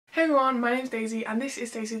Hey everyone, my name's Daisy and this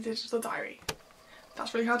is Daisy's Digital Diary.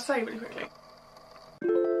 That's really hard to say really quickly.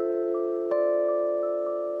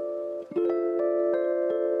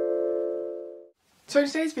 So in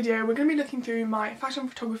today's video we're going to be looking through my fashion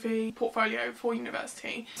photography portfolio for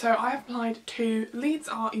university. So I have applied to Leeds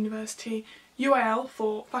Art University, UAL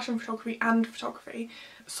for fashion photography and photography,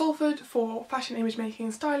 Salford for fashion image making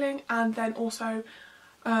and styling, and then also,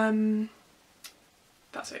 that's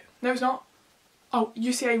it. No it's not. Oh,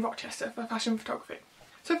 UCA Rochester for fashion photography.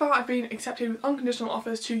 So far I've been accepted with unconditional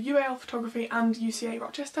offers to UAL Photography and UCA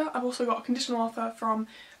Rochester. I've also got a conditional offer from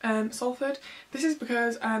Salford. This is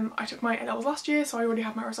because I took my A-levels last year, so I already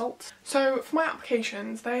have my results. So for my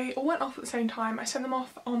applications, they all went off at the same time. I sent them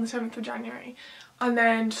off on the 7th of January. And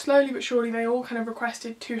then slowly but surely they all kind of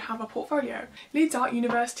requested to have a portfolio. Leeds Art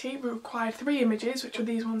University required 3 images, which are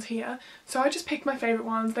these ones here. So I just picked my favourite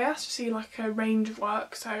ones. They asked to see like a range of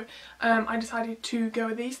work, so I decided to go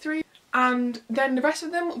with these 3. And then the rest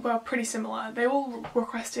of them were pretty similar. They all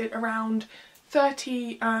requested around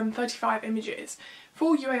 35 images.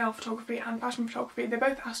 For UAL photography and fashion photography, they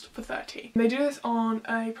both asked for 30. They do this on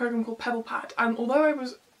a program called PebblePad, and although I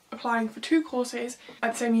was applying for 2 courses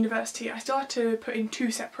at the same university, I still had to put in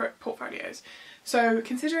 2 separate portfolios. So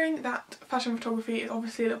considering that fashion photography is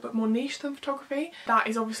obviously a little bit more niche than photography, that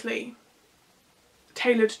is obviously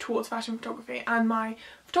tailored towards fashion photography, and my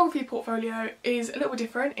photography portfolio is a little bit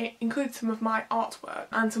different. It includes some of my artwork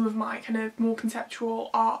and some of my kind of more conceptual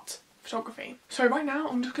art photography. So right now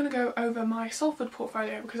I'm just going to go over my Salford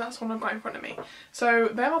portfolio because that's what I've got in front of me. So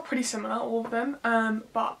they are pretty similar, all of them,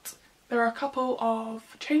 but there are a couple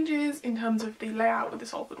of changes in terms of the layout with the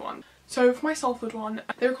Salford one. So for my Salford one,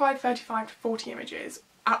 they required 35 to 40 images,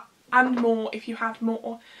 and more if you had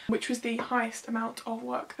more, which was the highest amount of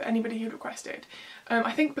work that anybody had requested.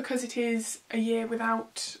 I think because it is a year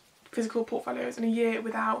without physical portfolios and a year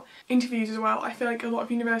without interviews as well, I feel like a lot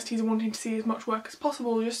of universities are wanting to see as much work as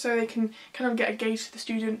possible just so they can kind of get a gauge to the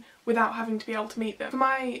student without having to be able to meet them. For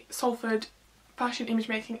my Salford fashion image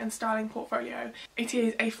making and styling portfolio, it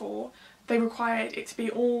is A4. They required it to be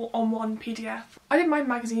all on one PDF. I didn't mind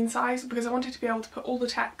magazine size because I wanted to be able to put all the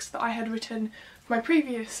text that I had written for my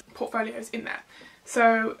previous portfolios in there.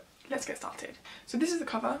 So let's get started. So this is the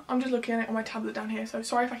cover. I'm just looking at it on my tablet down here, so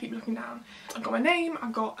sorry if I keep looking down. I've got my name,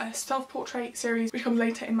 I've got a self-portrait series which comes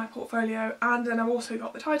later in my portfolio, and then I've also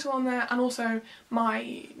got the title on there and also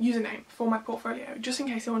my username for my portfolio, just in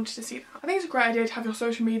case I wanted to see that. I think it's a great idea to have your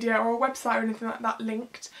social media or a website or anything like that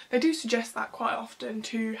linked. They do suggest that quite often,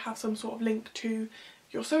 to have some sort of link to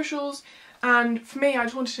your socials. And for me, I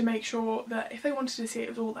just wanted to make sure that if they wanted to see it, it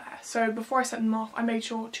was all there. So before I sent them off, I made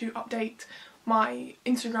sure to update my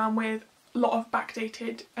Instagram with a lot of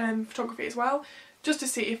backdated photography as well, just to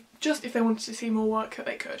see if they wanted to see more work that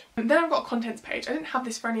they could. And then I've got a contents page. I didn't have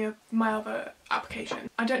this for any of my other applications.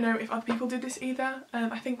 I don't know if other people did this either.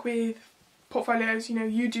 I think with portfolios, you know,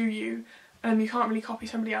 you do you. You can't really copy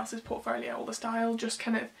somebody else's portfolio or the style, just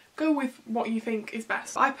kind of go with what you think is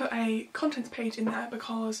best. I put a contents page in there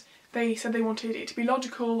because they said they wanted it to be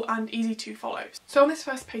logical and easy to follow. So on this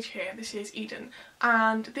first page here, this is Eden,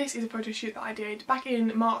 and this is a photo shoot that I did back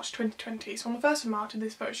in March 2020. So on the 1st of March I did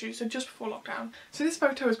this photo shoot, so just before lockdown. So this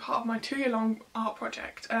photo is part of my 2-year-long art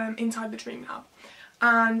project inside the Dream Lab.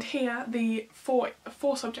 And here the four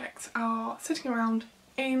subjects are sitting around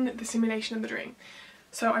in the simulation of the dream.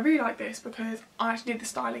 So I really like this because I actually did the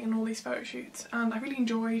styling and all these photo shoots, and I really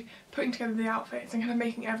enjoyed putting together the outfits and kind of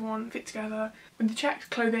making everyone fit together with the checked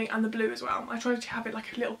clothing and the blue as well. I tried to have it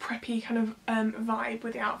like a little preppy kind of vibe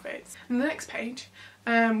with the outfits. And the next page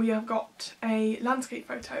we have got a landscape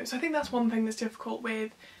photo. So I think that's one thing that's difficult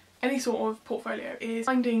with any sort of portfolio, is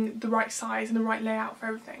finding the right size and the right layout for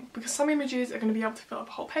everything, because some images are going to be able to fill up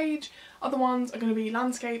a whole page, other ones are going to be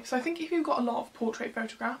landscape. So I think if you've got a lot of portrait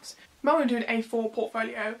photographs, you might want to do an A4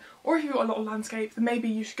 portfolio, or if you've got a lot of landscape, then maybe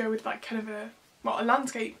you should go with like kind of a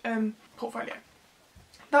landscape portfolio.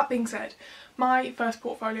 That being said, my first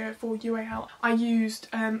portfolio for UAL, I used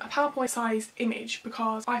a PowerPoint sized image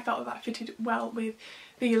because I felt that fitted well with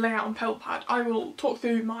the layout on PebblePad. I will talk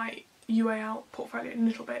through my UAL portfolio in a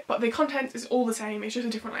little bit, but the content is all the same, it's just a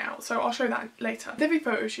different layout, so I'll show that later. With every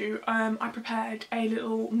photo shoot, I prepared a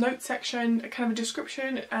little note section, a kind of a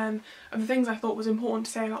description of the things I thought was important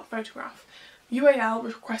to say about the photograph. UAL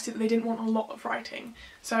requested that they didn't want a lot of writing,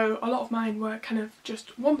 so a lot of mine were kind of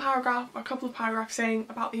just one paragraph, a couple of paragraphs saying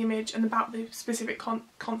about the image and about the specific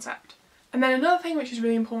concept. And then another thing which is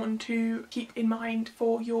really important to keep in mind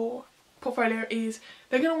for your portfolio is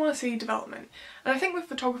they're going to want to see development, and I think with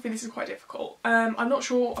photography this is quite difficult. I'm not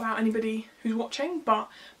sure about anybody who's watching, but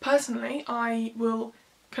personally I will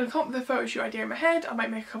kind of come up with a photo shoot idea in my head, I might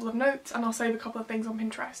make a couple of notes and I'll save a couple of things on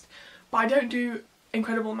Pinterest. But I don't do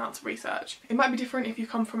incredible amounts of research. It might be different if you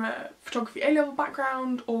come from a photography A-level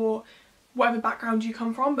background or whatever background you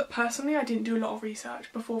come from, but personally I didn't do a lot of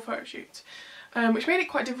research before photo shoots, which made it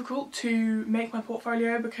quite difficult to make my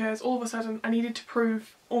portfolio because all of a sudden I needed to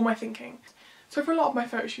prove all my thinking. So for a lot of my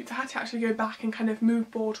photo shoots I had to actually go back and kind of mood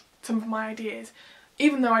board some of my ideas,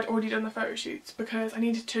 even though I'd already done the photo shoots, because I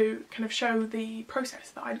needed to kind of show the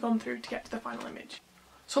process that I'd gone through to get to the final image.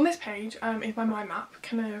 So on this page is my mind map,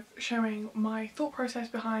 kind of showing my thought process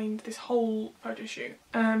behind this whole photo shoot.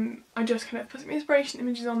 I just kind of put some inspiration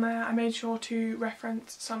images on there. I made sure to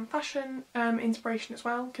reference some fashion inspiration as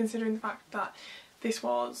well, considering the fact that this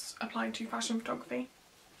was applying to fashion photography.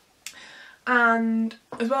 And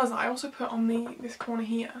as well as that, I also put on this corner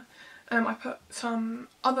here, I put some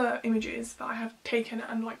other images that I have taken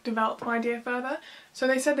and like developed my idea further. So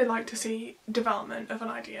they said they'd like to see development of an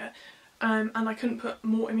idea. And I couldn't put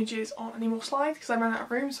more images on any more slides because I ran out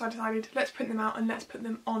of room, so I decided let's print them out and let's put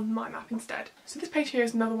them on my map instead. So this page here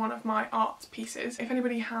is another one of my art pieces. If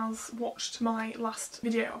anybody has watched my last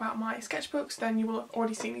video about my sketchbooks, then you will have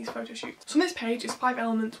already seen these photo shoots. So on this page is 5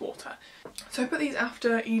 Elements Water. So I put these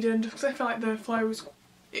after Eden just because I feel like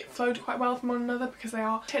it flowed quite well from one another because they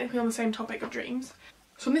are technically on the same topic of dreams.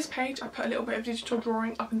 So on this page I put a little bit of digital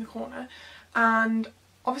drawing up in the corner, and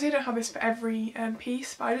obviously I don't have this for every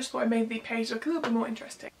piece, but I just thought it made the page look a little bit more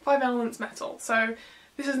interesting. 5 Elements Metal. So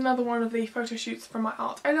this is another one of the photo shoots from my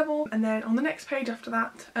art A-level, and then on the next page after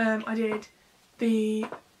that I did the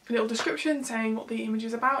little description saying what the image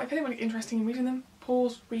is about. If anyone's interested in reading them,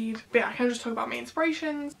 pause, read. But yeah, I kind of just talk about my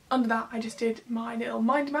inspirations. Under that I just did my little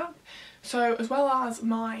mind map. So as well as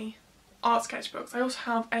my art sketchbooks, I also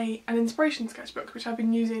have an inspiration sketchbook which I've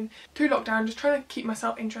been using through lockdown, just trying to keep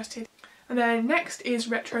myself interested. And then next is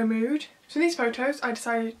Retro Mood. So in these photos I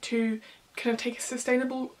decided to kind of take a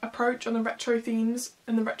sustainable approach on the retro themes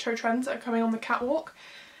and the retro trends that are coming on the catwalk.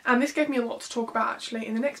 And this gave me a lot to talk about actually.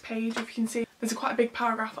 In the next page, if you can see, there's quite a big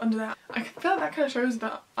paragraph under there. I feel like that kind of shows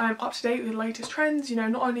that I'm up to date with the latest trends. You know,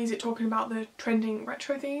 not only is it talking about the trending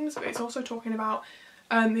retro themes, but it's also talking about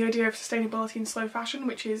the idea of sustainability and slow fashion,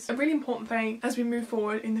 which is a really important thing as we move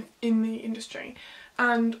forward in the industry.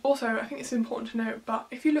 And also, I think it's important to note, but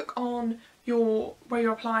if you look on where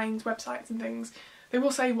you're applying to websites and things, they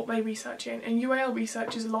will say what they research in, and UAL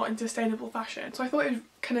researches a lot in sustainable fashion. So I thought it was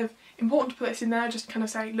kind of important to put this in there, just to kind of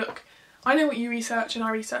say, look, I know what you research and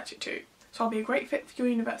I research it too, so I'll be a great fit for your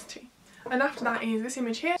university. And after that is this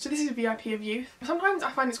image here. So this is VIP of Youth. Sometimes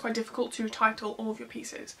I find it's quite difficult to title all of your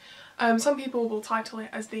pieces. Some people will title it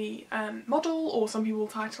as the model, or some people will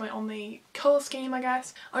title it on the colour scheme, I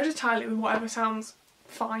guess. I just title it with whatever sounds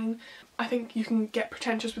fine. I think you can get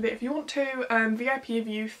pretentious with it if you want to. VIP of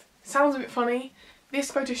Youth sounds a bit funny.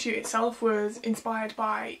 This photo shoot itself was inspired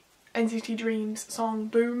by NCT Dream's song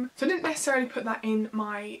Boom, so I didn't necessarily put that in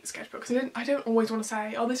my sketchbook because I don't always want to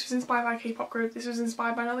say, oh, this was inspired by a K-pop group, this was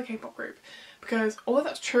inspired by another K-pop group, because although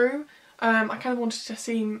that's true, I kind of wanted to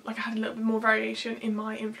seem like I had a little bit more variation in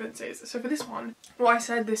my influences. So for this one, what I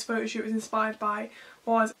said this photo shoot was inspired by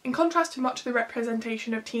was, in contrast to much of the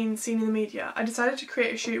representation of teens seen in the media, I decided to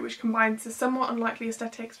create a shoot which combines the somewhat unlikely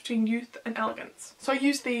aesthetics between youth and elegance. So I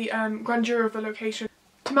used the grandeur of the location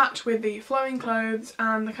to match with the flowing clothes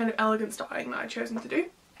and the kind of elegant styling that I'd chosen to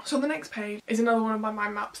do. So the next page is another one of my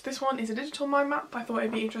mind maps. This one is a digital mind map. I thought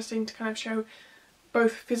it'd be interesting to kind of show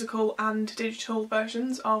both physical and digital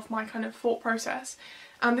versions of my kind of thought process.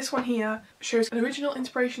 And this one here shows original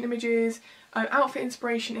inspiration images, outfit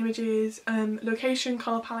inspiration images, location,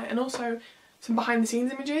 colour palette, and also some behind the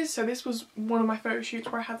scenes images. So this was one of my photo shoots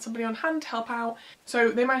where I had somebody on hand to help out. So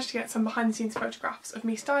they managed to get some behind the scenes photographs of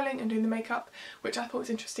me styling and doing the makeup, which I thought was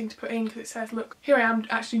interesting to put in because it says, look, here I am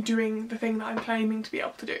actually doing the thing that I'm claiming to be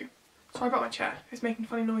able to do. Sorry about my chair, it's making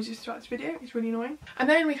funny noises throughout this video, it's really annoying. And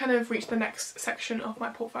then we kind of reach the next section of my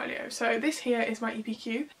portfolio. So this here is my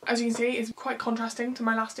EPQ. As you can see, it's quite contrasting to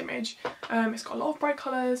my last image. It's got a lot of bright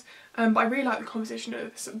colours, but I really like the composition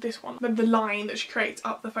of this one. The line that she creates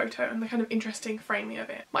up the photo and the kind of interesting framing of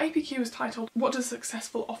it. My EPQ was titled, What Does a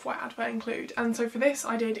Successful Off-White Advert Include? And so for this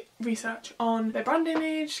I did research on their brand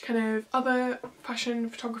image, kind of other fashion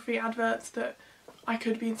photography adverts that I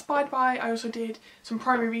could be inspired by. I also did some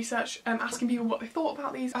primary research, asking people what they thought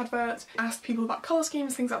about these adverts, asked people about colour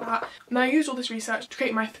schemes, things like that. And I used all this research to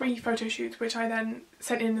create my 3 photo shoots, which I then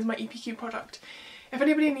sent in as my EPQ product. If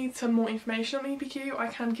anybody needs some more information on EPQ, I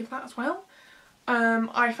can give that as well.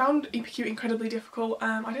 I found EPQ incredibly difficult.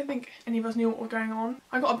 I don't think any of us knew what was going on.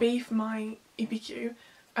 I got a B for my EPQ.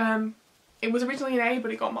 It was originally an A,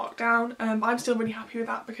 but it got marked down. I'm still really happy with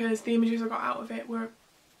that because the images I got out of it were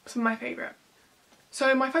some of my favourite.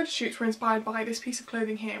 So my photo shoots were inspired by this piece of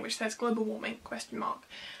clothing here which says global warming ?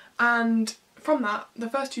 And from that, the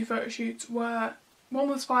first two photo shoots were, one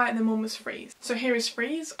was fire and then one was freeze. So here is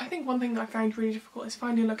freeze. I think one thing that I found really difficult is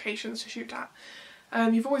finding locations to shoot at.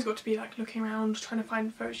 You've always got to be like looking around trying to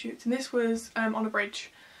find photo shoots, and this was on a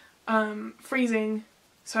bridge, freezing,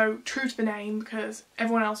 so true to the name because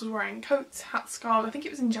everyone else was wearing coats, hats, scarves. I think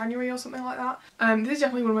it was in January or something like that. This is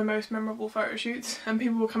definitely one of my most memorable photo shoots, and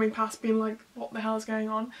people were coming past being like, what the hell is going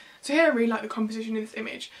on? So here I really like the composition in this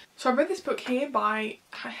image. So I read this book here by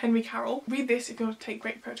Henry Carroll. Read this if you want to take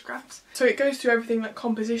great photographs. So it goes through everything like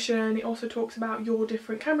composition, it also talks about your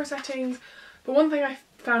different camera settings, but one thing I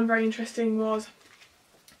found very interesting was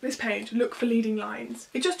this page, look for leading lines.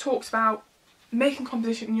 It just talks about making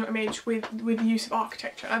composition in your image with the use of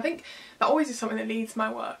architecture. And I think that always is something that leads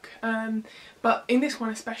my work, but in this one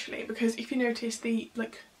especially, because if you notice the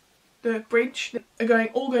bridge are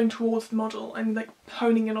all going towards the model and like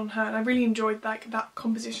honing in on her, and I really enjoyed like that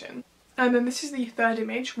composition. And then this is the third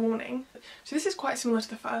image, warning. So this is quite similar to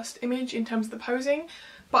the first image in terms of the posing,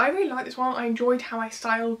 but I really like this one. I enjoyed how I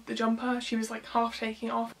styled the jumper. She was like half taking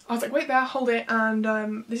it off. I was like, wait there, hold it, and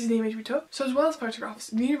this is the image we took. So as well as photographs,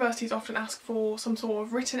 the universities often ask for some sort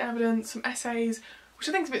of written evidence, some essays, which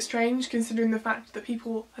I think is a bit strange considering the fact that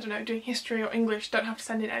people, I don't know, doing history or English don't have to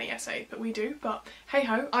send in any essay, but we do. But hey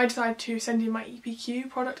ho, I decided to send in my EPQ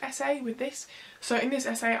product essay with this. So in this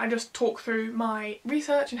essay I just talk through my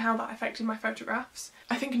research and how that affected my photographs.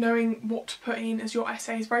 I think knowing what to put in as your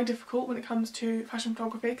essay is very difficult when it comes to fashion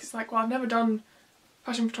photography, because it's like, well, I've never done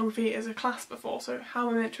fashion photography as a class before, so how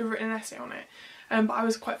am I meant to have written an essay on it? But I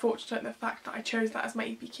was quite fortunate in the fact that I chose that as my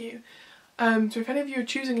EPQ. So if any of you are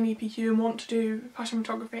choosing an EPQ and want to do fashion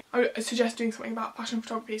photography, I would suggest doing something about fashion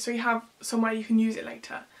photography so you have somewhere you can use it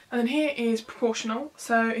later. And then here is proportional.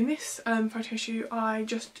 So in this photo shoot I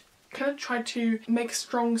just kind of tried to make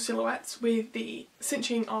strong silhouettes with the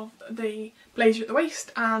cinching of the blazer at the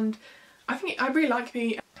waist, and I really like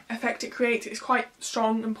the effect it creates. It's quite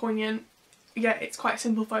strong and poignant, yet it's quite a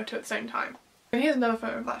simple photo at the same time. And here's another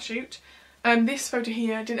photo of that shoot. This photo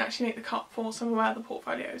here didn't actually make the cut for some of my other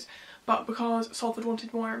portfolios, but because Salford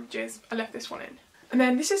wanted more images, I left this one in. And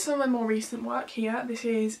then this is some of my more recent work here. This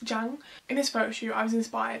is Jang. In this photo shoot I was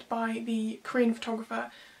inspired by the Korean photographer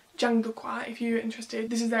Jang Dukwa. If you're interested,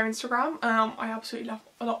 this is their Instagram. I absolutely love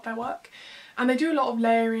a lot of their work. And they do a lot of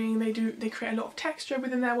layering, they create a lot of texture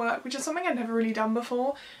within their work, which is something I'd never really done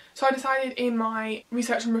before. So I decided in my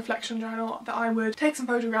research and reflection journal that I would take some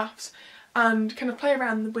photographs and kind of play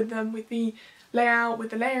around with them, with the layout,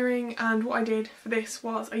 with the layering. And what I did for this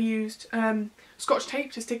was I used Scotch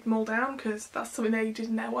tape to stick them all down, because that's something they did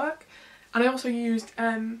in their work. And I also used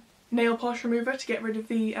nail polish remover to get rid of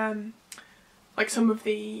the like some of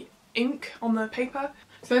the ink on the paper.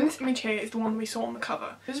 So then this image here is the one we saw on the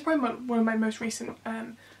cover. This is probably one of my most recent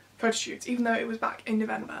photo shoots, even though it was back in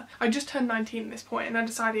November. I just turned 19 at this point, and I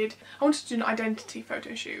decided I wanted to do an identity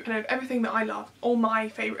photo shoot. Kind of everything that I love, all my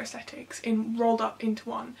favourite aesthetics rolled up into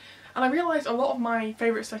one. And I realised a lot of my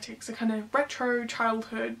favourite aesthetics are kind of retro,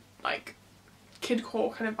 childhood, like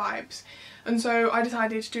kidcore kind of vibes. And so I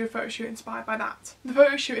decided to do a photo shoot inspired by that. The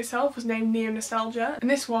photo shoot itself was named Neo Nostalgia, and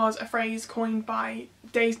this was a phrase coined by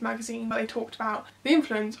Dazed magazine where they talked about the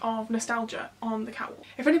influence of nostalgia on the catwalk.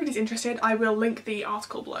 If anybody's interested, I will link the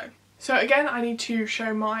article below. So again, I need to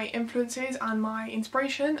show my influences and my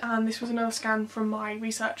inspiration, and this was another scan from my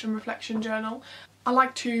research and reflection journal. I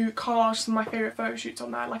like to collage some of my favourite photo shoots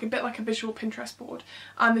on there, like a bit like a visual Pinterest board,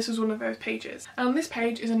 and this was one of those pages. And on this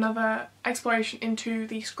page is another exploration into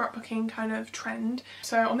the scrapbooking kind of trend.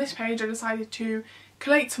 So on this page I decided to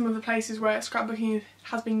collate some of the places where scrapbooking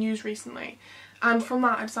has been used recently, and from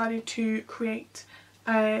that I decided to create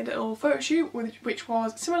a little photo shoot which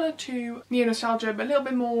was similar to Neo Nostalgia but a little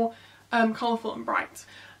bit more colourful and bright.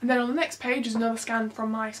 And then on the next page is another scan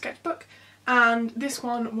from my sketchbook, and this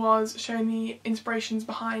one was showing the inspirations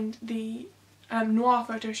behind the noir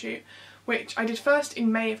photo shoot, which I did first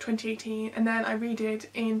in May of 2018 and then I redid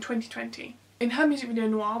in 2020. In her music video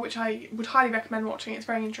Noir, which I would highly recommend watching, it's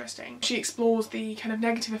very interesting, she explores the kind of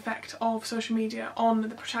negative effect of social media on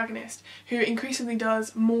the protagonist, who increasingly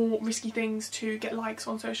does more risky things to get likes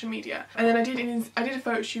on social media. And then I did a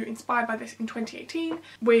photo shoot inspired by this in 2018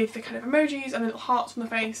 with the kind of emojis and the little hearts on the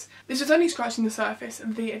face. This was only scratching the surface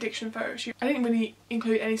of the addiction photo shoot. I didn't really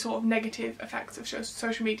include any sort of negative effects of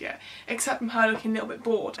social media, except from her looking a little bit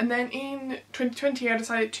bored. And then in 2020 I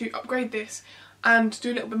decided to upgrade this and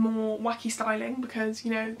do a little bit more wacky styling, because, you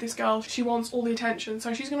know, this girl, she wants all the attention,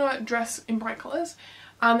 so she's gonna dress in bright colours.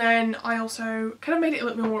 And then I also kind of made it a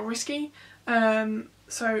little bit more risky,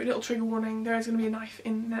 So little trigger warning, there is going to be a knife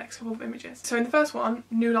in the next couple of images. So in the first one,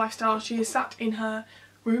 new lifestyle, she is sat in her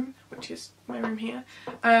room, which is my room here,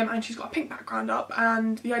 and she's got a pink background up,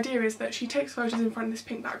 and the idea is that she takes photos in front of this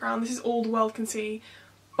pink background. This is all the world can see,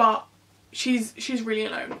 but she's really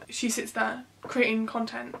alone. She sits there creating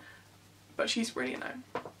content, but she's really alone.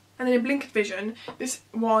 And then in Blinkered Vision, this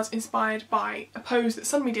was inspired by a pose that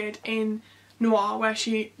Sunmi did in Noir, where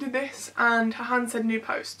she did this and her hand said new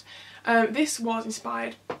post. This was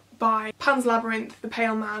inspired by Pan's Labyrinth, the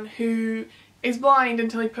pale man who is blind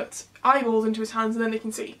until he puts eyeballs into his hands and then they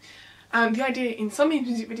can see. The idea in Sunmi's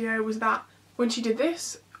music video was that when she did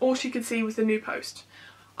this, all she could see was the new post.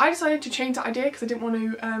 I decided to change that idea because I didn't want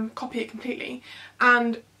to copy it completely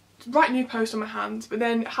and write new post on my hands, but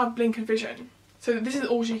then have Blinkered Vision. So this is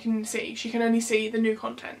all she can see. She can only see the new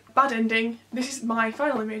content. Bad ending. This is my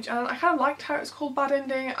final image, and I kind of liked how it's called bad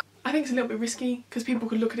ending. I think it's a little bit risky because people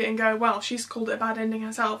could look at it and go, well, she's called it a bad ending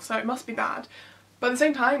herself, so it must be bad. But at the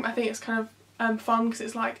same time, I think it's kind of fun because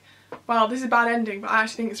it's like, well, this is a bad ending, but I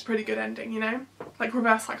actually think it's a pretty good ending, you know? Like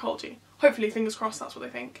reverse psychology. Hopefully, fingers crossed, that's what they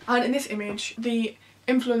think. And in this image, the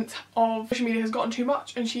influence of social media has gotten too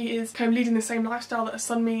much, and she is kind of leading the same lifestyle that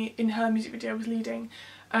Sunmi in her music video was leading.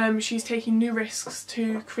 She's taking new risks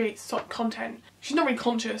to create sort of content. She's not really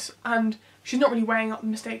conscious and she's not really weighing up the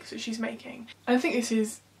mistakes that she's making. And I think this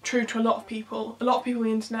is true to a lot of people. A lot of people on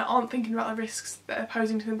the internet aren't thinking about the risks that they're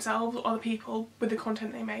posing to themselves or other people with the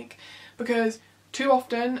content they make, because too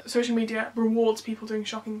often social media rewards people doing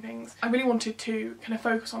shocking things. I really wanted to kind of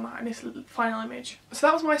focus on that in this final image. So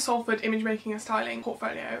that was my Salford image making and styling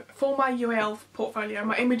portfolio. For my UAL portfolio,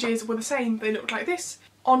 my images were the same, they looked like this.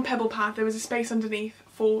 On Pebble Pad there was a space underneath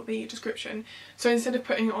for the description, so instead of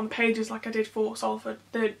putting it on the pages like I did for Salford,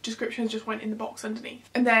 the descriptions just went in the box underneath.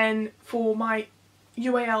 And then for my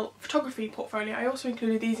UAL photography portfolio, I also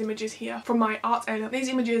included these images here from my art A-level. These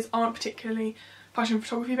images aren't particularly fashion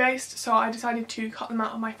photography based, so I decided to cut them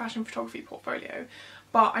out of my fashion photography portfolio,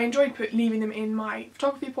 but I enjoyed leaving them in my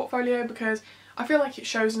photography portfolio because I feel like it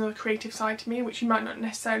shows another creative side to me which you might not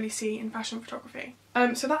necessarily see in fashion photography.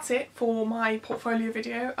 So that's it for my portfolio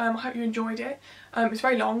video. I hope you enjoyed it. It's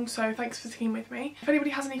very long, so thanks for sticking with me. If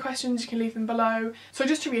anybody has any questions, you can leave them below. So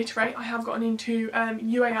just to reiterate, I have gotten into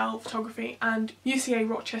UAL photography and UCA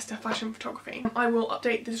Rochester fashion photography. I will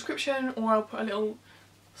update the description, or I'll put a little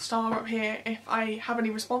star up here if I have any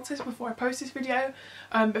responses before I post this video,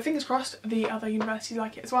 but fingers crossed the other universities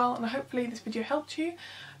like it as well, and hopefully this video helped you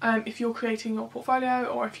if you're creating your portfolio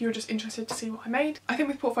or if you're just interested to see what I made. I think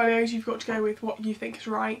with portfolios you've got to go with what you think is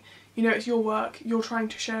right. You know, it's your work, you're trying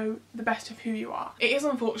to show the best of who you are. It is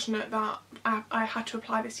unfortunate that I had to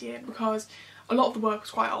apply this year because a lot of the work was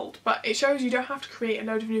quite old, but it shows you don't have to create a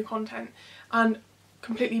load of new content and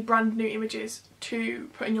completely brand new images to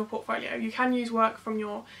put in your portfolio. You can use work from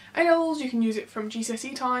your A-levels, you can use it from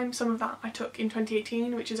GCSE time. Some of that I took in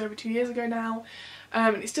 2018, which is over 2 years ago now,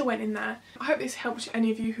 and it still went in there. I hope this helped any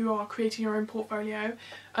of you who are creating your own portfolio.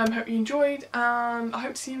 Hope you enjoyed, and I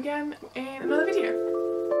hope to see you again in another video.